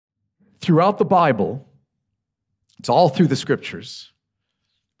Throughout the Bible, it's all through the scriptures,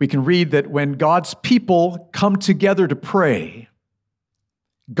 we can read that when God's people come together to pray,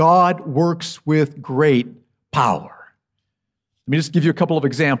 God works with great power. Let me just give you a couple of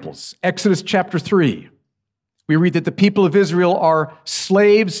examples. Exodus chapter 3, we read that the people of Israel are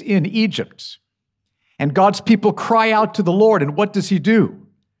slaves in Egypt. And God's people cry out to the Lord, and what does he do?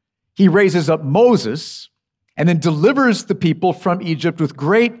 He raises up Moses and then delivers the people from Egypt with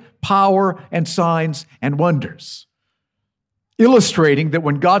great power and signs and wonders, illustrating that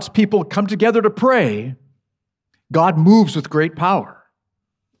when God's people come together to pray, God moves with great power.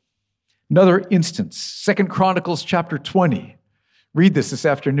 Another instance, 2 Chronicles chapter 20. Read this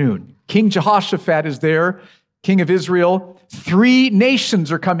afternoon. King Jehoshaphat is there, king of Israel. 3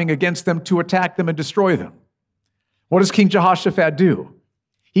 nations are coming against them to attack them and destroy them. What does King Jehoshaphat do?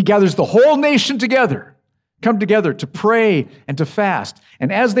 He gathers the whole nation together, come together to pray and to fast.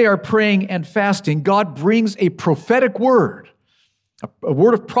 And as they are praying and fasting, God brings a prophetic word, a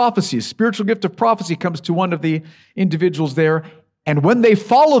word of prophecy, a spiritual gift of prophecy comes to one of the individuals there. And when they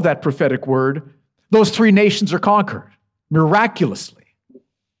follow that prophetic word, those 3 nations are conquered miraculously.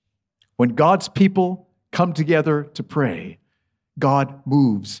 When God's people come together to pray, God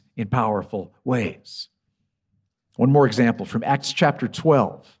moves in powerful ways. One more example from Acts chapter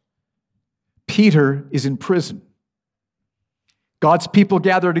 12. Peter is in prison. God's people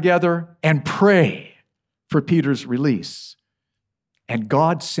gather together and pray for Peter's release. And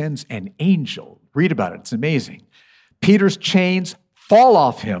God sends an angel. Read about it. It's amazing. Peter's chains fall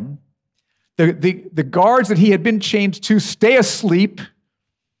off him. The guards that he had been chained to stay asleep.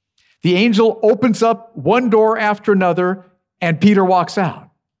 The angel opens up one door after another, and Peter walks out.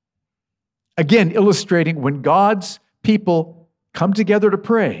 Again, illustrating when God's people come together to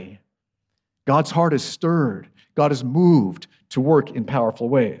pray, God's heart is stirred. God is moved to work in powerful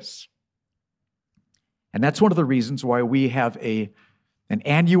ways. And that's one of the reasons why we have an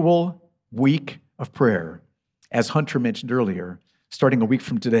annual week of prayer, as Hunter mentioned earlier, starting a week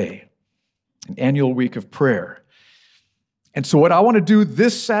from today. An annual week of prayer. And so what I want to do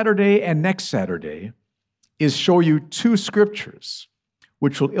this Saturday and next Saturday is show you 2 scriptures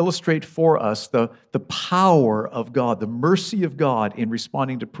which will illustrate for us the power of God, the mercy of God in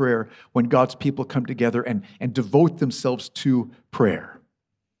responding to prayer when God's people come together and devote themselves to prayer.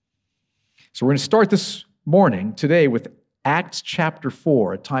 So we're going to start this morning today with Acts chapter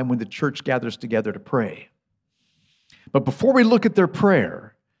 4, a time when the church gathers together to pray. But before we look at their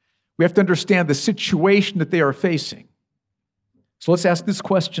prayer, we have to understand the situation that they are facing. So let's ask this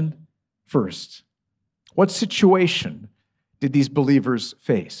question first. What situation did these believers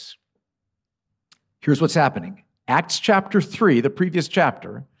face? Here's what's happening. Acts chapter 3, the previous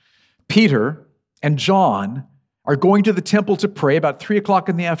chapter, Peter and John are going to the temple to pray about 3 o'clock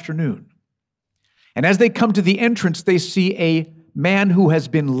in the afternoon. And as they come to the entrance, they see a man who has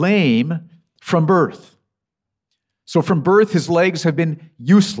been lame from birth. So from birth, his legs have been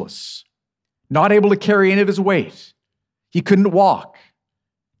useless, not able to carry any of his weight. He couldn't walk.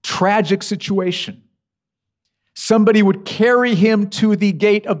 Tragic situation. Somebody would carry him to the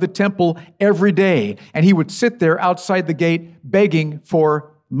gate of the temple every day, and he would sit there outside the gate begging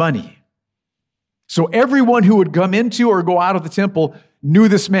for money. So everyone who would come into or go out of the temple knew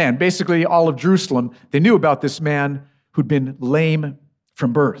this man. Basically, all of Jerusalem, they knew about this man who'd been lame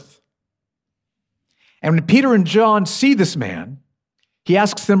from birth. And when Peter and John see this man, he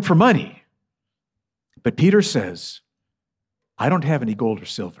asks them for money. But Peter says, I don't have any gold or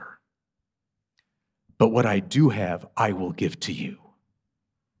silver, but what I do have, I will give to you.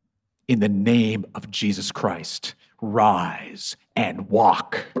 In the name of Jesus Christ, rise and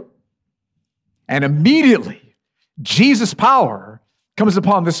walk. And immediately, Jesus' power comes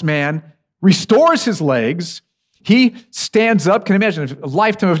upon this man, restores his legs. He stands up. Can you imagine a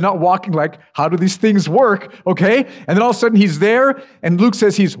lifetime of not walking? Like, how do these things work? Okay. And then all of a sudden he's there, and Luke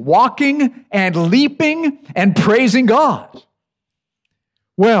says he's walking and leaping and praising God.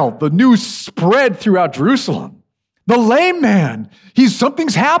 Well, the news spread throughout Jerusalem. The lame man,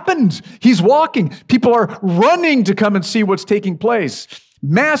 something's happened. He's walking. People are running to come and see what's taking place.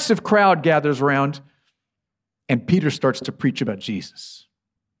 Massive crowd gathers around, and Peter starts to preach about Jesus.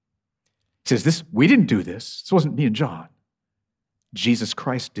 He says, we didn't do this. This wasn't me and John. Jesus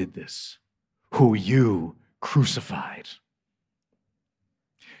Christ did this, who you crucified.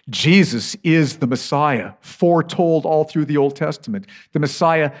 Jesus is the Messiah, foretold all through the Old Testament. The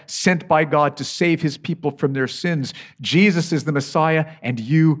Messiah sent by God to save his people from their sins. Jesus is the Messiah, and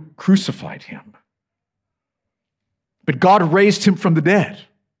you crucified him. But God raised him from the dead.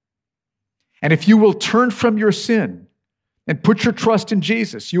 And if you will turn from your sin and put your trust in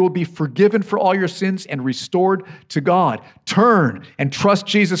Jesus. You will be forgiven for all your sins and restored to God. Turn and trust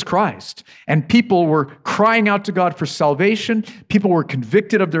Jesus Christ. And people were crying out to God for salvation. People were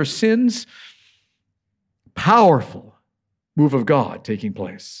convicted of their sins. Powerful move of God taking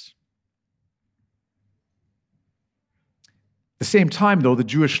place. At the same time, though, the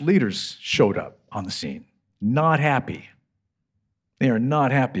Jewish leaders showed up on the scene. Not happy. They are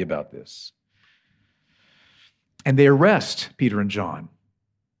not happy about this. And they arrest Peter and John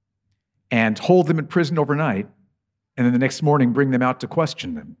and hold them in prison overnight, and then the next morning bring them out to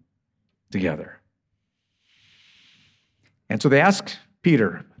question them together. And so they ask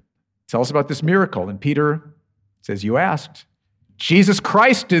Peter, tell us about this miracle. And Peter says, you asked. Jesus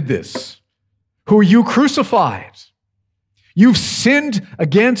Christ did this, who you crucified. You've sinned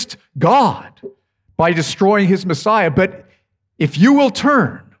against God by destroying his Messiah. But if you will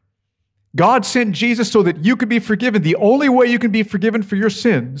turn, God sent Jesus so that you could be forgiven. The only way you can be forgiven for your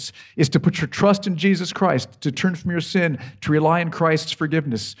sins is to put your trust in Jesus Christ, to turn from your sin, to rely on Christ's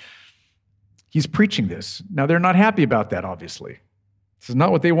forgiveness. He's preaching this. Now, they're not happy about that, obviously. This is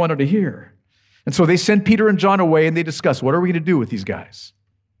not what they wanted to hear. And so they send Peter and John away, and they discuss, what are we going to do with these guys?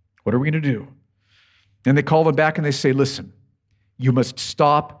 What are we going to do? And they call them back, and they say, listen, you must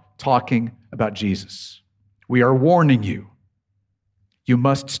stop talking about Jesus. We are warning you. You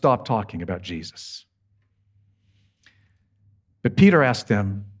must stop talking about Jesus. But Peter asked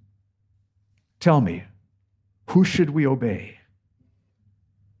them, tell me, who should we obey?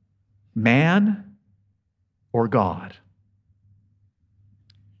 Man or God?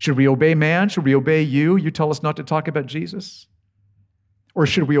 Should we obey man? Should we obey you? You tell us not to talk about Jesus? Or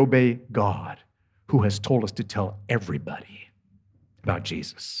should we obey God, who has told us to tell everybody about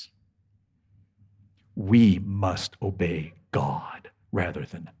Jesus? We must obey God rather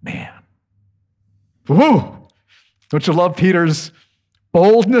than man. Woo! Don't you love Peter's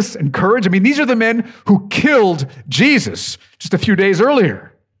boldness and courage? I mean, these are the men who killed Jesus just a few days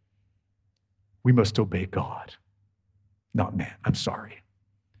earlier. We must obey God, not man. I'm sorry.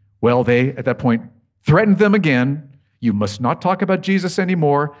 Well, they, at that point, threatened them again. You must not talk about Jesus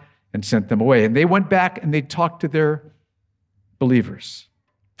anymore, and sent them away. And they went back and they talked to their believers,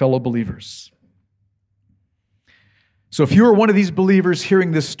 fellow believers. So if you were one of these believers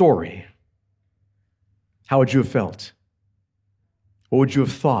hearing this story, how would you have felt? What would you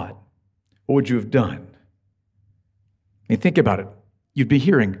have thought? What would you have done? I mean, think about it. You'd be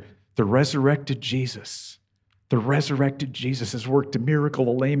hearing the resurrected Jesus. The resurrected Jesus has worked a miracle.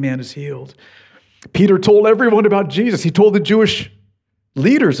 A lame man is healed. Peter told everyone about Jesus. He told the Jewish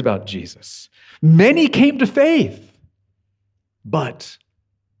leaders about Jesus. Many came to faith. But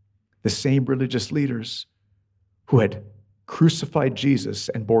the same religious leaders who had crucified Jesus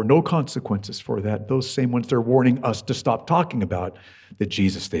and bore no consequences for that, those same ones, they're warning us to stop talking about the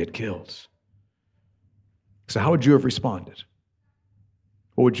Jesus they had killed. So how would you have responded?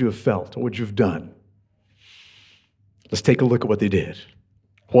 What would you have felt? What would you have done? Let's take a look at what they did.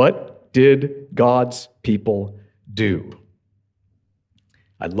 What did God's people do?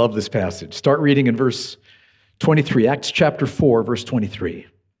 I love this passage. Start reading in verse 23, Acts chapter 4, verse 23.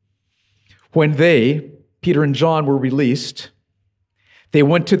 When they, Peter and John, were released, they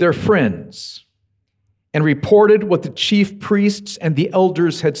went to their friends and reported what the chief priests and the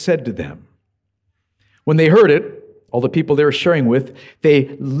elders had said to them. When they heard it, all the people they were sharing with,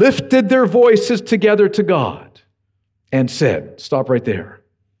 they lifted their voices together to God and said, stop right there.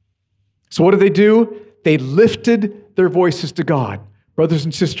 So what did they do? They lifted their voices to God. Brothers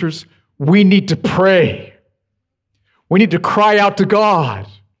and sisters, we need to pray. We need to cry out to God.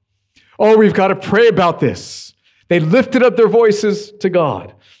 Oh, we've got to pray about this. They lifted up their voices to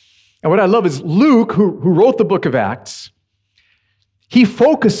God. And what I love is Luke, who wrote the book of Acts, he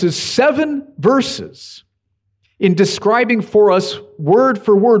focuses 7 verses in describing for us word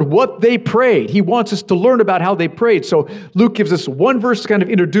for word what they prayed. He wants us to learn about how they prayed. So Luke gives us 1 verse to kind of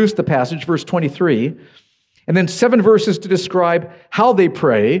introduce the passage, verse 23, and then 7 verses to describe how they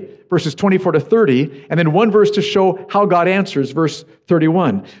pray, verses 24 to 30, and then 1 verse to show how God answers, verse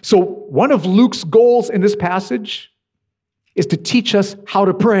 31. So one of Luke's goals in this passage is to teach us how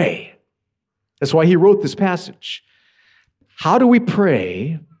to pray. That's why he wrote this passage. How do we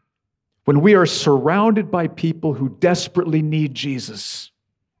pray when we are surrounded by people who desperately need Jesus,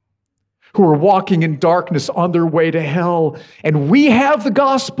 who are walking in darkness on their way to hell, and we have the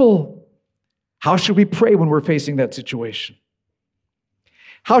gospel? How should we pray when we're facing that situation?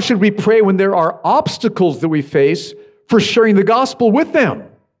 How should we pray when there are obstacles that we face for sharing the gospel with them?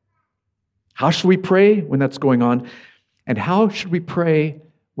 How should we pray when that's going on? And how should we pray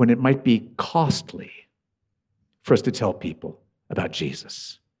when it might be costly for us to tell people about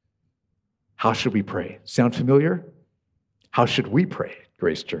Jesus. How should we pray? Sound familiar? How should we pray,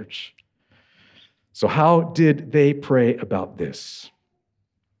 Grace Church? So how did they pray about this?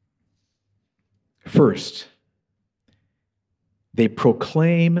 First, they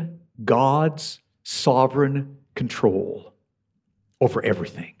proclaim God's sovereign control over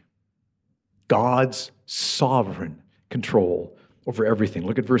everything. God's sovereign control over everything.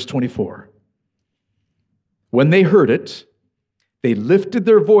 Look at verse 24. When they heard it, they lifted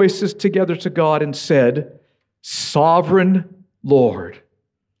their voices together to God and said, Sovereign Lord,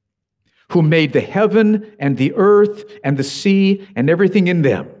 who made the heaven and the earth and the sea and everything in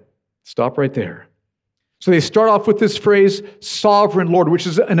them. Stop right there. So they start off with this phrase, Sovereign Lord, which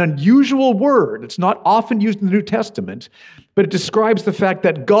is an unusual word. It's not often used in the New Testament, but it describes the fact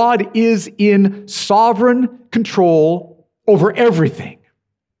that God is in sovereign control over everything.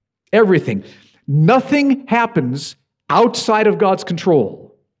 Everything. Nothing happens outside of God's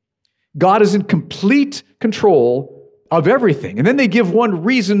control. God is in complete control of everything. And then they give one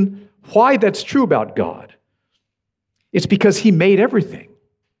reason why that's true about God. It's because He made everything.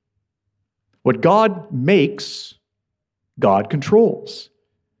 What God makes, God controls.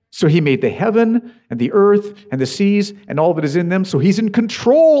 So He made the heaven and the earth and the seas and all that is in them. So He's in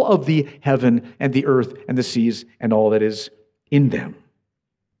control of the heaven and the earth and the seas and all that is in them.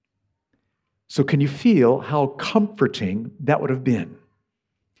 So can you feel how comforting that would have been?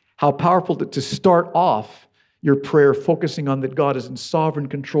 How powerful to start off your prayer focusing on that God is in sovereign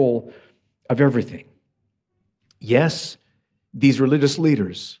control of everything. Yes, these religious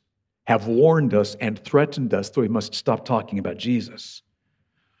leaders have warned us and threatened us that we must stop talking about Jesus.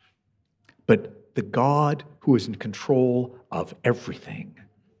 But the God who is in control of everything,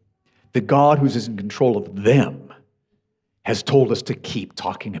 the God who is in control of them, has told us to keep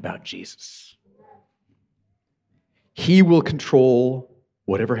talking about Jesus. He will control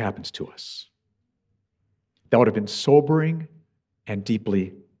whatever happens to us. That would have been sobering and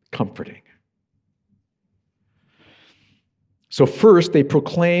deeply comforting. So first, they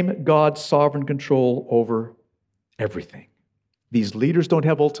proclaim God's sovereign control over everything. These leaders don't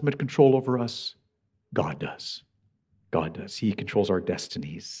have ultimate control over us. God does. God does. He controls our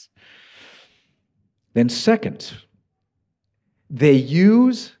destinies. Then second, they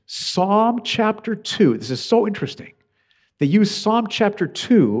use Psalm chapter 2. This is so interesting. They use Psalm chapter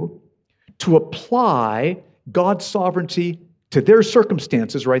 2 to apply God's sovereignty to their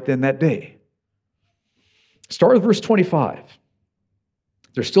circumstances right then that day. Start with verse 25.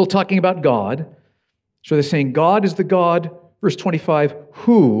 They're still talking about God. So they're saying, God is the God, verse 25,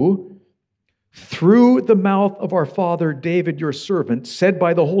 who, through the mouth of our father David, your servant, said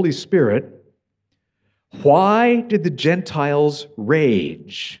by the Holy Spirit, why did the Gentiles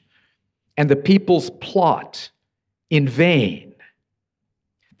rage and the peoples plot in vain?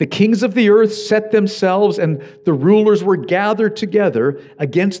 The kings of the earth set themselves, and the rulers were gathered together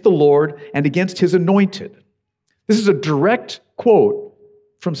against the Lord and against His anointed. This is a direct quote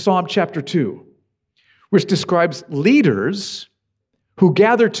from Psalm chapter 2, which describes leaders who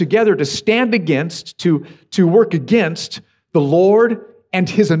gather together to stand against, to work against the Lord and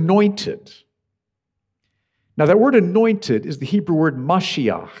His anointed. Now, that word anointed is the Hebrew word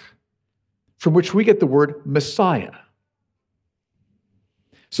Mashiach, from which we get the word Messiah.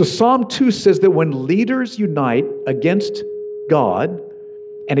 So Psalm 2 says that when leaders unite against God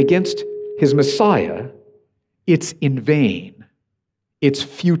and against His Messiah, it's in vain. It's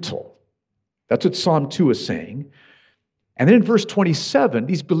futile. That's what Psalm 2 is saying. And then in verse 27,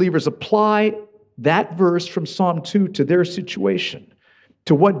 these believers apply that verse from Psalm 2 to their situation,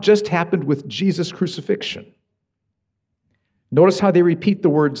 to what just happened with Jesus' crucifixion. Notice how they repeat the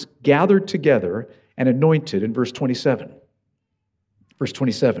words gathered together and anointed in verse 27. Verse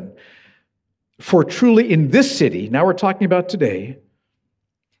 27. For truly in this city, now we're talking about today,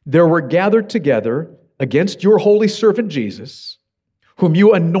 there were gathered together against your holy servant Jesus, whom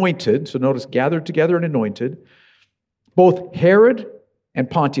you anointed, so notice gathered together and anointed, both Herod and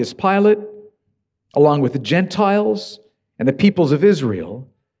Pontius Pilate, along with the Gentiles and the peoples of Israel,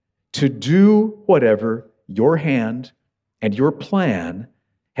 to do whatever your hand and your plan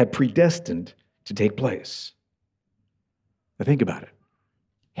had predestined to take place. Now think about it.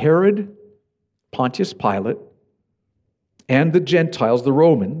 Herod, Pontius Pilate, and the Gentiles, the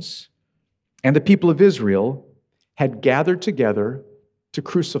Romans, and the people of Israel had gathered together to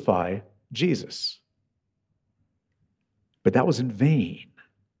crucify Jesus. But that was in vain.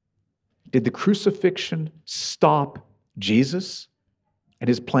 Did the crucifixion stop Jesus and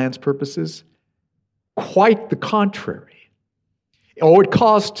His plans, purposes? Quite the contrary. Oh, it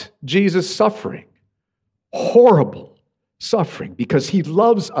caused Jesus suffering. horrible suffering because he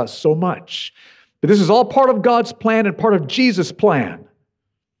loves us so much. But this is all part of God's plan and part of Jesus' plan.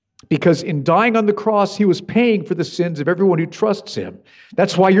 Because in dying on the cross, he was paying for the sins of everyone who trusts him.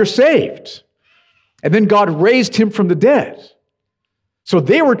 That's why you're saved. And then God raised him from the dead. So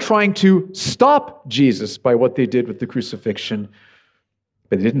they were trying to stop Jesus by what they did with the crucifixion,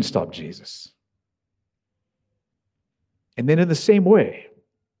 but they didn't stop Jesus. And then in the same way,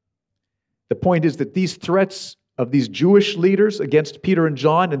 the point is that these threats of these Jewish leaders against Peter and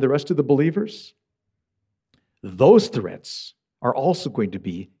John and the rest of the believers, those threats are also going to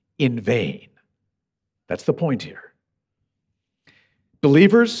be in vain. That's the point here.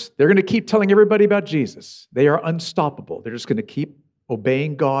 Believers, they're going to keep telling everybody about Jesus. They are unstoppable. They're just going to keep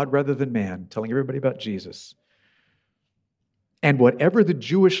obeying God rather than man, telling everybody about Jesus. And whatever the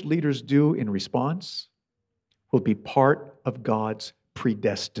Jewish leaders do in response will be part of God's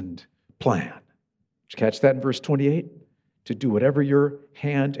predestined plan. Did you catch that in verse 28? To do whatever your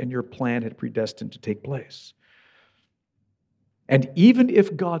hand and your plan had predestined to take place. And even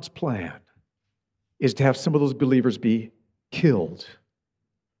if God's plan is to have some of those believers be killed,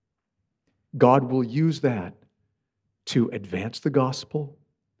 God will use that to advance the gospel,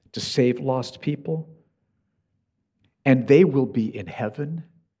 to save lost people, and they will be in heaven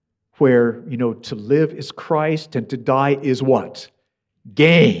where, to live is Christ and to die is what?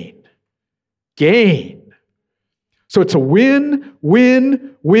 Gain. Gain. So it's a win,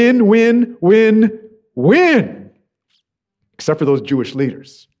 win, win, win, win, win. Except for those Jewish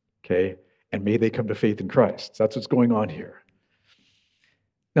leaders, okay? And may they come to faith in Christ. That's what's going on here.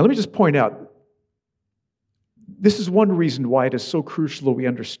 Now let me just point out, this is one reason why it is so crucial that we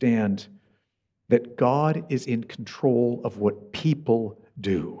understand that God is in control of what people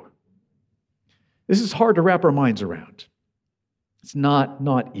do. This is hard to wrap our minds around. It's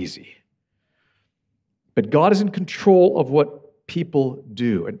not easy. But God is in control of what people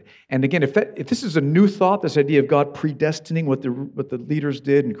do. And again, if this is a new thought, this idea of God predestining what the leaders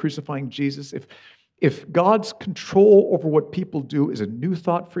did and crucifying Jesus, if God's control over what people do is a new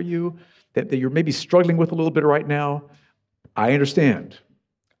thought for you, that you're maybe struggling with a little bit right now, I understand.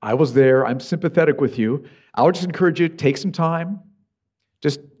 I was there. I'm sympathetic with you. I would just encourage you to take some time.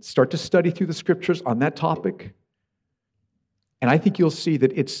 Just start to study through the scriptures on that topic. And I think you'll see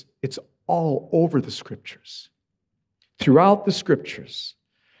that it's all over the scriptures. Throughout the scriptures,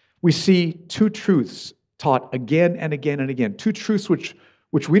 we see two truths taught again and again and again. Two truths which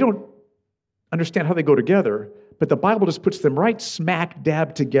we don't understand how they go together, but the Bible just puts them right smack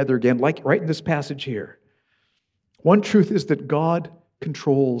dab together again, like right in this passage here. One truth is that God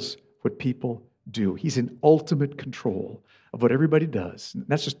controls what people do. He's in ultimate control of what everybody does. And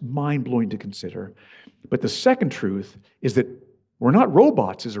that's just mind-blowing to consider. But the second truth is that we're not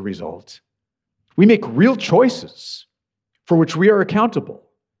robots as a result. We make real choices for which we are accountable.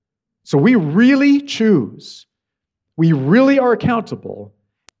 So we really choose. We really are accountable.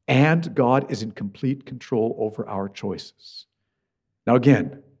 And God is in complete control over our choices. Now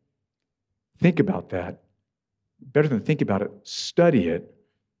again, think about that. Better than think about it, study it.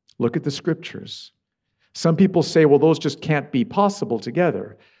 Look at the scriptures. Some people say, well, those just can't be possible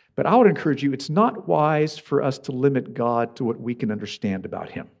together. But I would encourage you, it's not wise for us to limit God to what we can understand about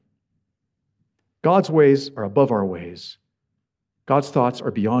him. God's ways are above our ways. God's thoughts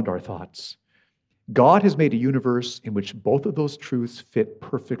are beyond our thoughts. God has made a universe in which both of those truths fit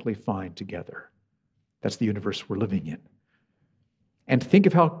perfectly fine together. That's the universe we're living in. And think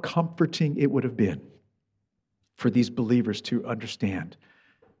of how comforting it would have been for these believers to understand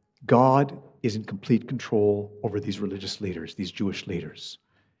God is in complete control over these religious leaders, these Jewish leaders.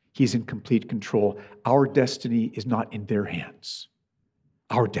 He's in complete control. Our destiny is not in their hands.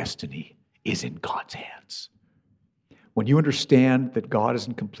 Our destiny is in God's hands. When you understand that God is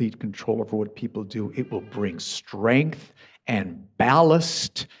in complete control over what people do, it will bring strength and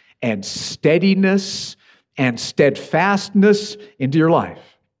ballast and steadiness and steadfastness into your life.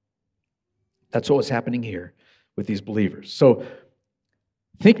 That's what was happening here with these believers. So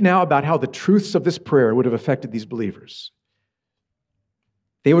think now about how the truths of this prayer would have affected these believers.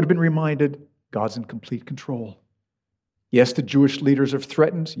 They would have been reminded God's in complete control. Yes, the Jewish leaders have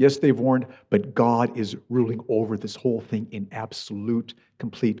threatened. Yes, they've warned. But God is ruling over this whole thing in absolute,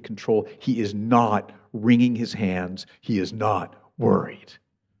 complete control. He is not wringing his hands. He is not worried.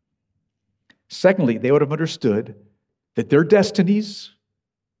 Secondly, they would have understood that their destinies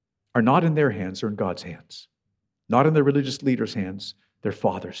are not in their hands, they're in God's hands. Not in their religious leaders' hands, their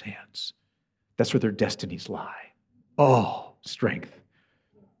Father's hands. That's where their destinies lie. Oh, strength.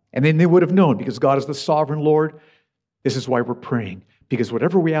 And then they would have known, because God is the sovereign Lord, this is why we're praying. Because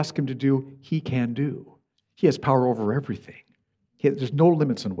whatever we ask him to do, he can do. He has power over everything. There's no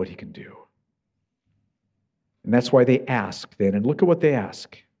limits on what he can do. And that's why they ask then. And look at what they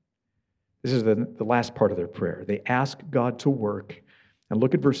ask. This is the last part of their prayer. They ask God to work. And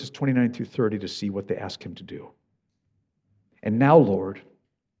look at verses 29 through 30 to see what they ask him to do. And now, Lord,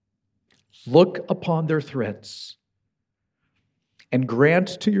 look upon their threats and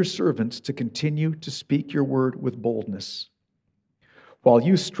grant to your servants to continue to speak your word with boldness, while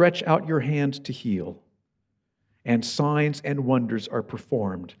you stretch out your hand to heal, and signs and wonders are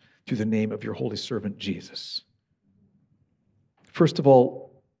performed through the name of your holy servant Jesus. First of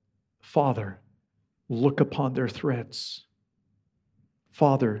all, Father, look upon their threats.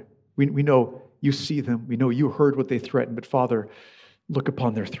 Father, we know you see them. We know you heard what they threatened, but Father, look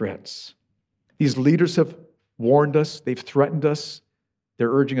upon their threats. These leaders have warned us. They've threatened us.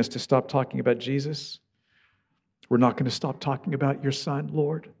 They're urging us to stop talking about Jesus. We're not going to stop talking about your Son,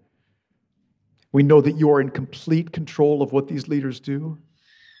 Lord. We know that you are in complete control of what these leaders do.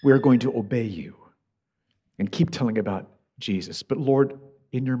 We are going to obey you and keep telling about Jesus. But Lord,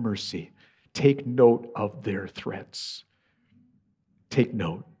 in your mercy, take note of their threats. Take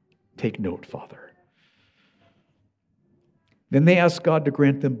note. Take note, Father. Then they ask God to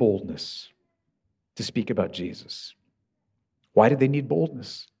grant them boldness to speak about Jesus. Why did they need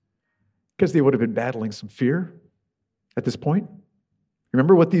boldness? Because they would have been battling some fear at this point.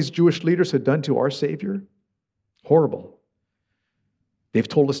 Remember what these Jewish leaders had done to our Savior? Horrible. They've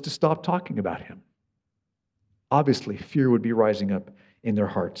told us to stop talking about him. Obviously, fear would be rising up in their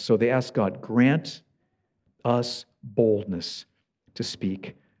hearts. So they ask God, grant us boldness to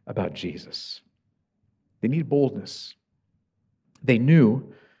speak about Jesus. They need boldness. They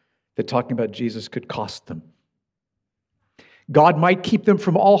knew that talking about Jesus could cost them. God might keep them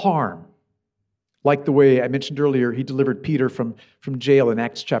from all harm, like the way I mentioned earlier, he delivered Peter from jail in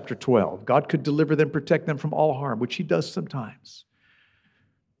Acts chapter 12. God could deliver them, protect them from all harm, which he does sometimes.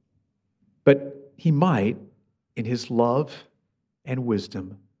 But he might, in his love and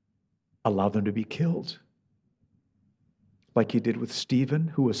wisdom, allow them to be killed, like he did with Stephen,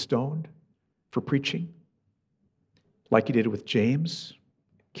 who was stoned for preaching, like he did with James,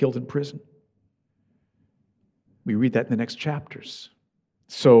 killed in prison. We read that in the next chapters.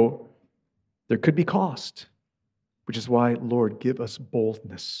 So there could be cost, which is why, Lord, give us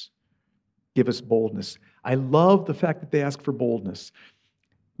boldness. Give us boldness. I love the fact that they ask for boldness.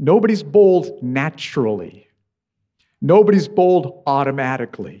 Nobody's bold naturally. Nobody's bold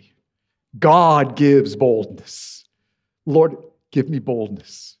automatically. God gives boldness. Lord, give me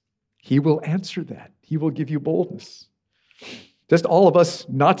boldness. He will answer that. He will give you boldness. Just all of us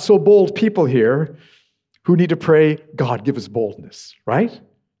not so bold people here who need to pray, God, give us boldness, right?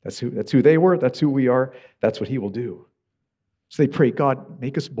 That's who they were. That's who we are. That's what he will do. So they pray, God,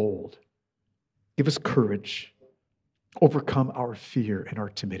 make us bold. Give us courage. Overcome our fear and our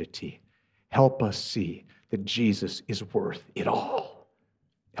timidity. Help us see that Jesus is worth it all.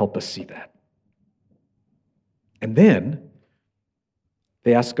 Help us see that. And then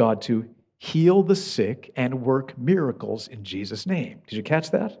they ask God to heal the sick and work miracles in Jesus' name. Did you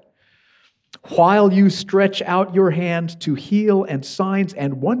catch that? While you stretch out your hand to heal, and signs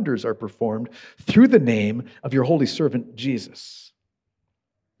and wonders are performed through the name of your holy servant Jesus.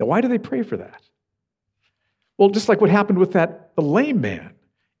 Now, why do they pray for that? Well, just like what happened with the lame man.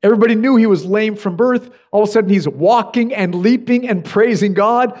 Everybody knew he was lame from birth. All of a sudden, he's walking and leaping and praising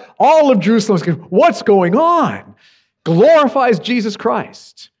God. All of Jerusalem's going, what's going on? Glorifies Jesus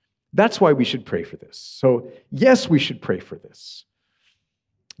Christ. That's why we should pray for this. So, yes, we should pray for this.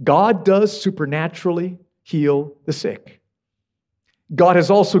 God does supernaturally heal the sick. God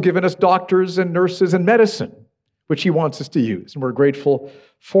has also given us doctors and nurses and medicine, which he wants us to use, and we're grateful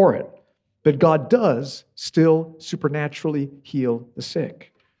for it. But God does still supernaturally heal the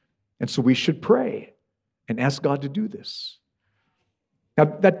sick. And so we should pray and ask God to do this. Now,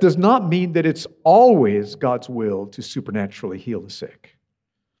 that does not mean that it's always God's will to supernaturally heal the sick.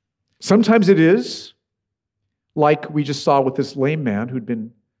 Sometimes it is, like we just saw with this lame man who'd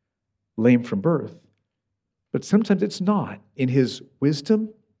been lame from birth. But sometimes it's not. In his wisdom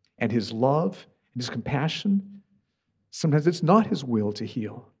and his love and his compassion, sometimes it's not his will to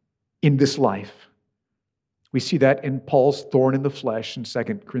heal in this life. We see that in Paul's thorn in the flesh in 2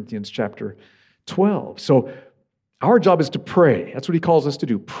 Corinthians chapter 12. So our job is to pray. That's what he calls us to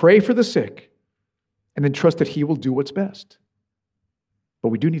do. Pray for the sick and then trust that he will do what's best. But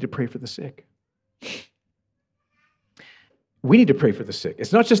we do need to pray for the sick. We need to pray for the sick.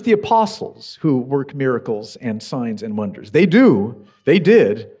 It's not just the apostles who work miracles and signs and wonders. They do. They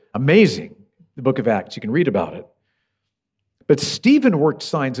did. Amazing. The book of Acts. You can read about it. But Stephen worked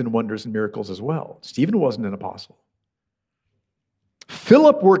signs and wonders and miracles as well. Stephen wasn't an apostle.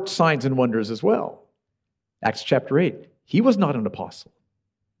 Philip worked signs and wonders as well. Acts chapter 8. He was not an apostle.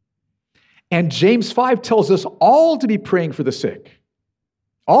 And James 5 tells us all to be praying for the sick.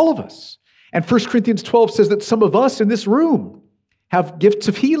 All of us. And 1 Corinthians 12 says that some of us in this room have gifts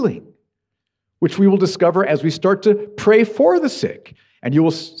of healing, which we will discover as we start to pray for the sick. And you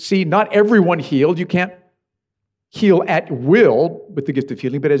will see not everyone healed. You can't heal at will with the gift of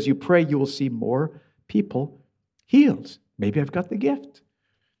healing, but as you pray, you will see more people healed. Maybe I've got the gift.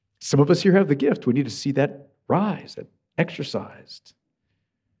 Some of us here have the gift. We need to see that rise, that exercised.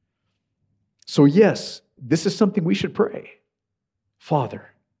 So yes, this is something we should pray. Father,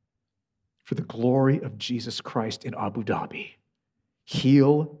 for the glory of Jesus Christ in Abu Dhabi,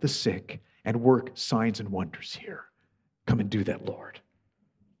 heal the sick and work signs and wonders here. Come and do that, Lord.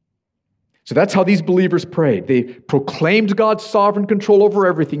 So that's how these believers prayed. They proclaimed God's sovereign control over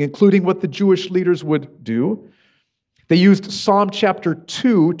everything, including what the Jewish leaders would do. They used Psalm chapter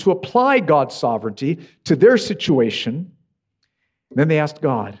 2 to apply God's sovereignty to their situation. And then they asked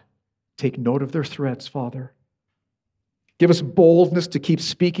God, take note of their threats, Father. Give us boldness to keep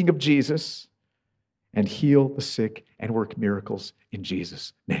speaking of Jesus and heal the sick and work miracles in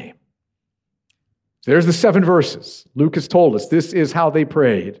Jesus' name. So there's the 7 verses. Luke has told us this is how they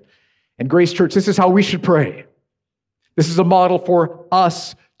prayed. And Grace Church, this is how we should pray. This is a model for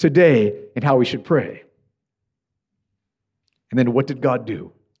us today in how we should pray. And then what did God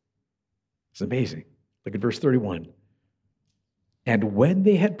do? It's amazing. Look at verse 31. And when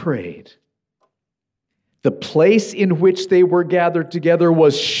they had prayed, the place in which they were gathered together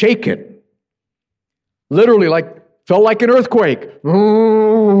was shaken. Literally, felt like an earthquake.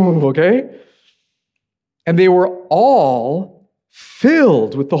 Okay? And they were all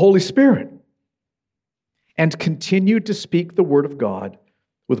filled with the Holy Spirit and continued to speak the word of God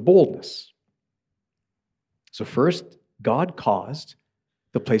with boldness. So first, God caused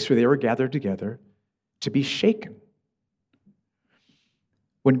the place where they were gathered together to be shaken.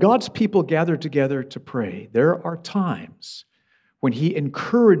 When God's people gather together to pray, there are times when He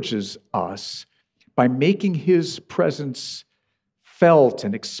encourages us by making His presence felt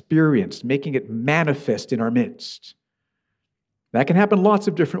and experienced, making it manifest in our midst. That can happen lots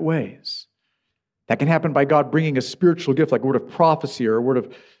of different ways. That can happen by God bringing a spiritual gift, like a word of prophecy or a word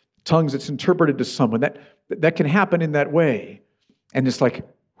of tongues that's interpreted to someone. That can happen in that way. And it's like,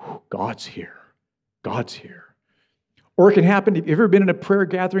 God's here. God's here. Or it can happen, have you ever been in a prayer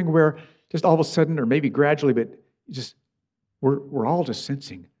gathering where just all of a sudden, or maybe gradually, but just we're all just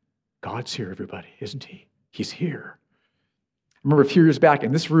sensing, God's here, everybody, isn't He? He's here. I remember a few years back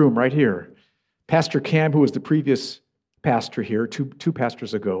in this room right here, Pastor Cam, who was the previous pastor here, two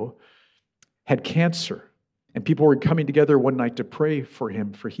pastors ago, had cancer. And people were coming together one night to pray for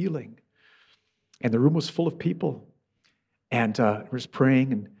him for healing. And the room was full of people. And we're just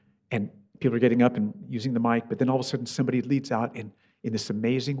praying, and people are getting up and using the mic. But then all of a sudden, somebody leads out in this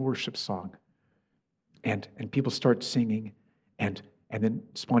amazing worship song. And people start singing. And then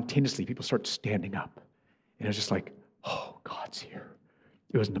spontaneously, people start standing up. And it was just like, oh, God's here.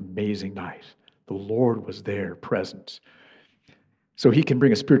 It was an amazing night. The Lord was there, present. So He can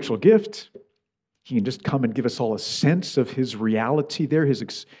bring a spiritual gift. He can just come and give us all a sense of His reality there,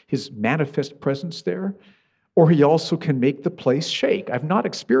 His manifest presence there. Or He also can make the place shake. I've not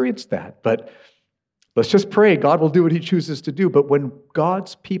experienced that, but let's just pray. God will do what He chooses to do. But when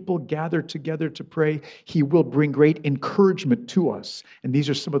God's people gather together to pray, He will bring great encouragement to us. And these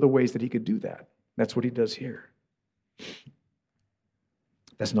are some of the ways that He could do that. That's what He does here.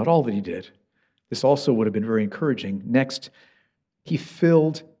 That's not all that He did. This also would have been very encouraging. Next, He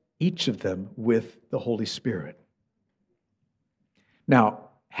filled each of them with the Holy Spirit. Now,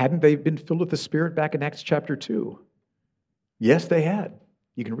 hadn't they been filled with the Spirit back in Acts chapter 2? Yes, they had.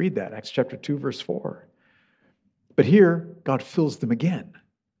 You can read that, Acts chapter 2, verse 4. But here, God fills them again.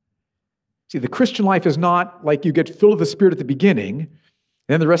 See, the Christian life is not like you get filled with the Spirit at the beginning, and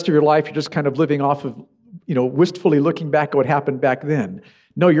then the rest of your life you're just kind of living off of, wistfully looking back at what happened back then.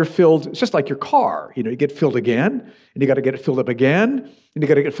 No, you're filled, it's just like your car. You get filled again, and you got to get it filled up again, and you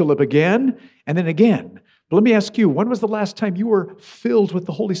got to get filled up again, and then again. But let me ask you, when was the last time you were filled with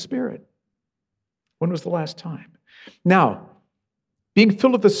the Holy Spirit? When was the last time? Now, being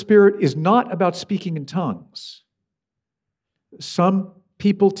filled with the Spirit is not about speaking in tongues. Some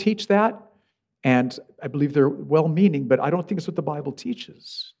people teach that, and I believe they're well-meaning, but I don't think it's what the Bible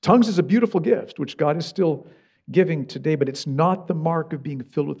teaches. Tongues is a beautiful gift, which God is still giving today, but it's not the mark of being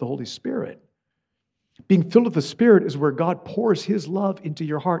filled with the Holy Spirit. Being filled with the Spirit is where God pours His love into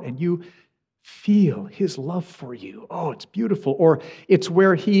your heart, and you feel his love for you. Oh, it's beautiful. Or it's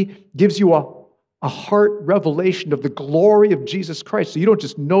where he gives you a heart revelation of the glory of Jesus Christ. So you don't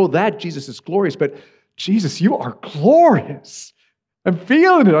just know that Jesus is glorious, but Jesus, you are glorious. I'm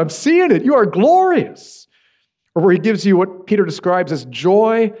feeling it. I'm seeing it. You are glorious. Or where he gives you what Peter describes as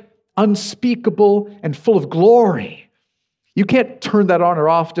joy, unspeakable and full of glory. You can't turn that on or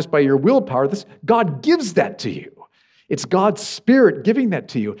off just by your willpower. God gives that to you. It's God's Spirit giving that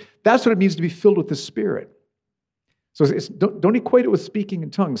to you. That's what it means to be filled with the Spirit. So don't equate it with speaking in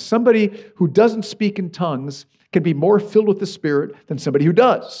tongues. Somebody who doesn't speak in tongues can be more filled with the Spirit than somebody who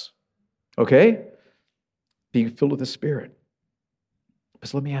does. Okay? Being filled with the Spirit.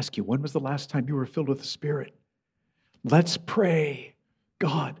 But let me ask you, when was the last time you were filled with the Spirit? Let's pray.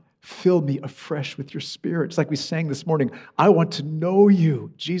 God, fill me afresh with your Spirit. It's like we sang this morning. I want to know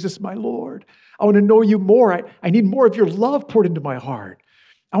you, Jesus, my Lord. I want to know you more. I need more of your love poured into my heart.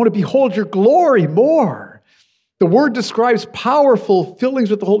 I want to behold your glory more. The word describes powerful fillings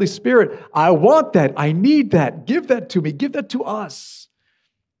with the Holy Spirit. I want that. I need that. Give that to me. Give that to us.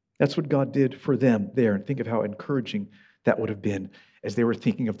 That's what God did for them there. And think of how encouraging that would have been as they were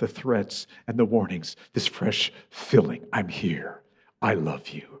thinking of the threats and the warnings. This fresh filling. I'm here. I love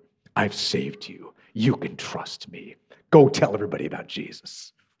you. I've saved you. You can trust me. Go tell everybody about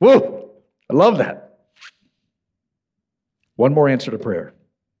Jesus. Whoa! I love that. One more answer to prayer.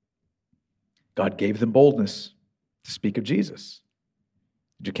 God gave them boldness to speak of Jesus.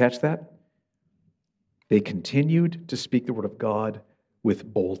 Did you catch that? They continued to speak the word of God with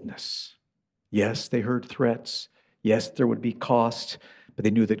boldness. Yes, they heard threats. Yes, there would be cost, but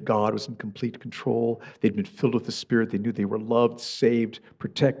they knew that God was in complete control. They'd been filled with the Spirit. They knew they were loved, saved,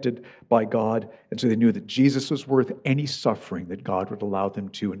 protected by God. And so they knew that Jesus was worth any suffering that God would allow them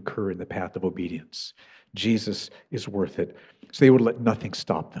to incur in the path of obedience. Jesus is worth it. So they would let nothing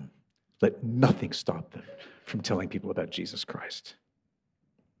stop them. Let nothing stop them from telling people about Jesus Christ.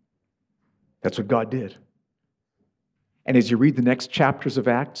 That's what God did. And as you read the next chapters of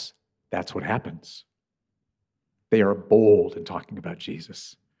Acts, that's what happens. They are bold in talking about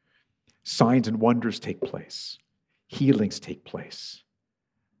Jesus. Signs and wonders take place. Healings take place.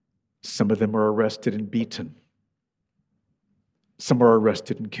 Some of them are arrested and beaten. Some are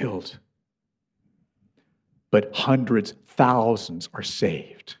arrested and killed. But hundreds, thousands are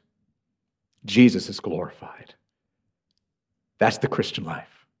saved. Jesus is glorified. That's the Christian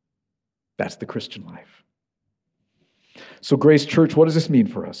life. That's the Christian life. So, Grace Church, what does this mean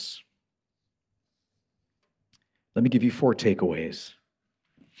for us? Let me give you 4 takeaways.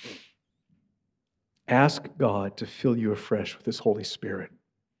 Ask God to fill you afresh with His Holy Spirit.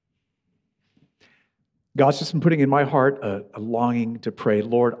 God's just been putting in my heart a longing to pray,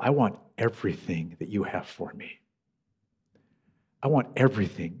 Lord, I want everything that you have for me. I want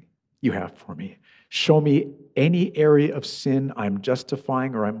everything you have for me. Show me any area of sin I'm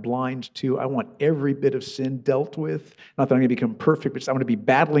justifying or I'm blind to. I want every bit of sin dealt with. Not that I'm going to become perfect, but I want to be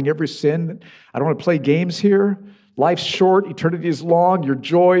battling every sin. I don't want to play games here. Life's short, eternity is long, your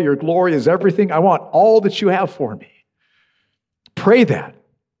joy, your glory is everything. I want all that you have for me. Pray that.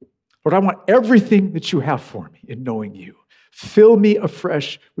 Lord, I want everything that you have for me in knowing you. Fill me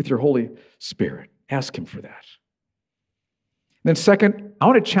afresh with your Holy Spirit. Ask Him for that. And then second, I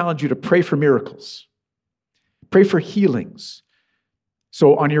want to challenge you to pray for miracles. Pray for healings.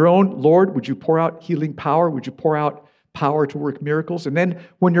 So on your own, Lord, would you pour out healing power? Would you pour out power to work miracles? And then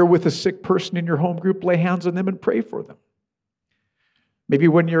when you're with a sick person in your home group, lay hands on them and pray for them. Maybe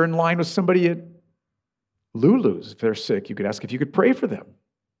when you're in line with somebody at Lulu's, if they're sick, you could ask if you could pray for them.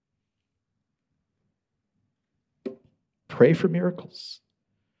 Pray for miracles.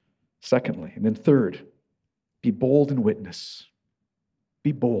 Secondly, and then third, be bold and witness.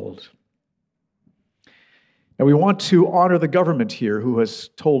 Be bold. Now, we want to honor the government here who has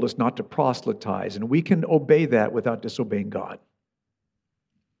told us not to proselytize, and we can obey that without disobeying God.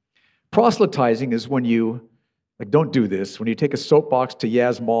 Proselytizing is when you, don't do this, when you take a soapbox to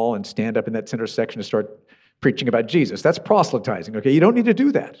Yaz Mall and stand up in that center section and start preaching about Jesus. That's proselytizing, okay? You don't need to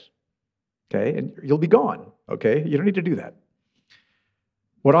do that, okay? And you'll be gone, okay? You don't need to do that.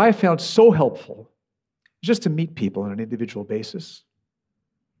 What I have found so helpful is just to meet people on an individual basis,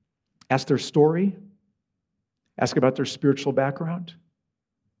 ask their story, ask about their spiritual background,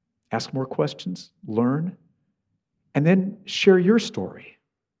 ask more questions, learn, and then share your story.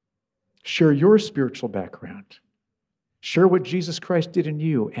 Share your spiritual background. Share what Jesus Christ did in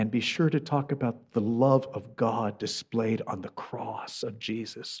you, and be sure to talk about the love of God displayed on the cross of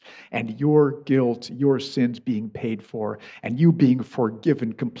Jesus, and your guilt, your sins being paid for, and you being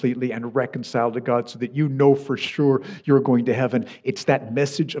forgiven completely and reconciled to God so that you know for sure you're going to heaven. It's that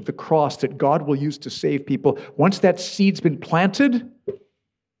message of the cross that God will use to save people. Once that seed's been planted,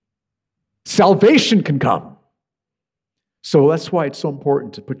 salvation can come. So that's why it's so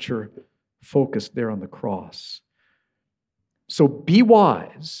important to put your focus there on the cross. So be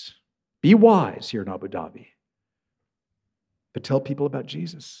wise here in Abu Dhabi, but tell people about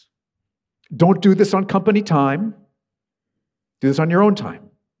Jesus. Don't do this on company time. Do this on your own time,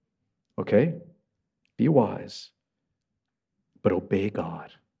 okay? Be wise, but obey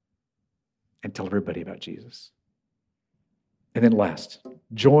God and tell everybody about Jesus. And then last,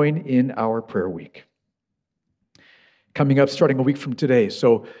 join in our prayer week. Coming up starting a week from today.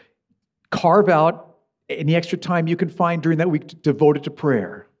 So carve out any extra time you can find during that week devoted to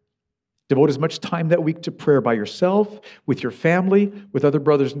prayer. Devote as much time that week to prayer by yourself, with your family, with other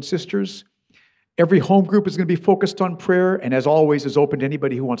brothers and sisters. Every home group is going to be focused on prayer, and as always, is open to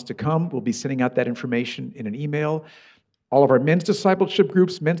anybody who wants to come. We'll be sending out that information in an email. All of our men's discipleship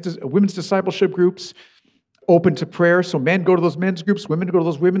groups, women's discipleship groups, open to prayer. So men go to those men's groups, women go to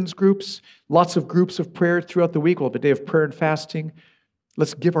those women's groups. Lots of groups of prayer throughout the week. We'll have a day of prayer and fasting.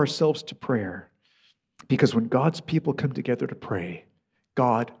 Let's give ourselves to prayer. Because when God's people come together to pray,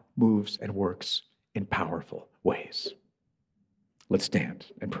 God moves and works in powerful ways. Let's stand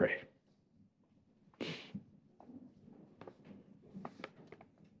and pray.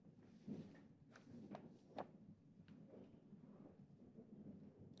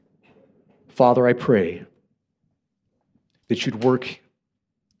 Father, I pray that you'd work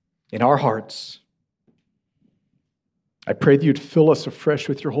in our hearts. I pray that you'd fill us afresh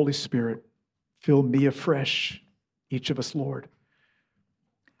with your Holy Spirit. Fill me afresh, each of us, Lord.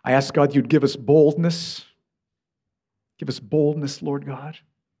 I ask God you'd give us boldness. Give us boldness, Lord God.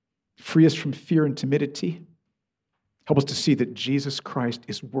 Free us from fear and timidity. Help us to see that Jesus Christ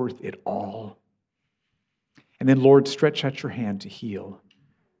is worth it all. And then, Lord, stretch out your hand to heal.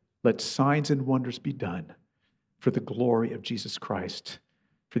 Let signs and wonders be done for the glory of Jesus Christ,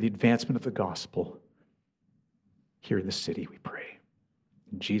 for the advancement of the gospel here in the city, we pray.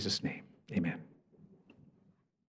 In Jesus' name, amen.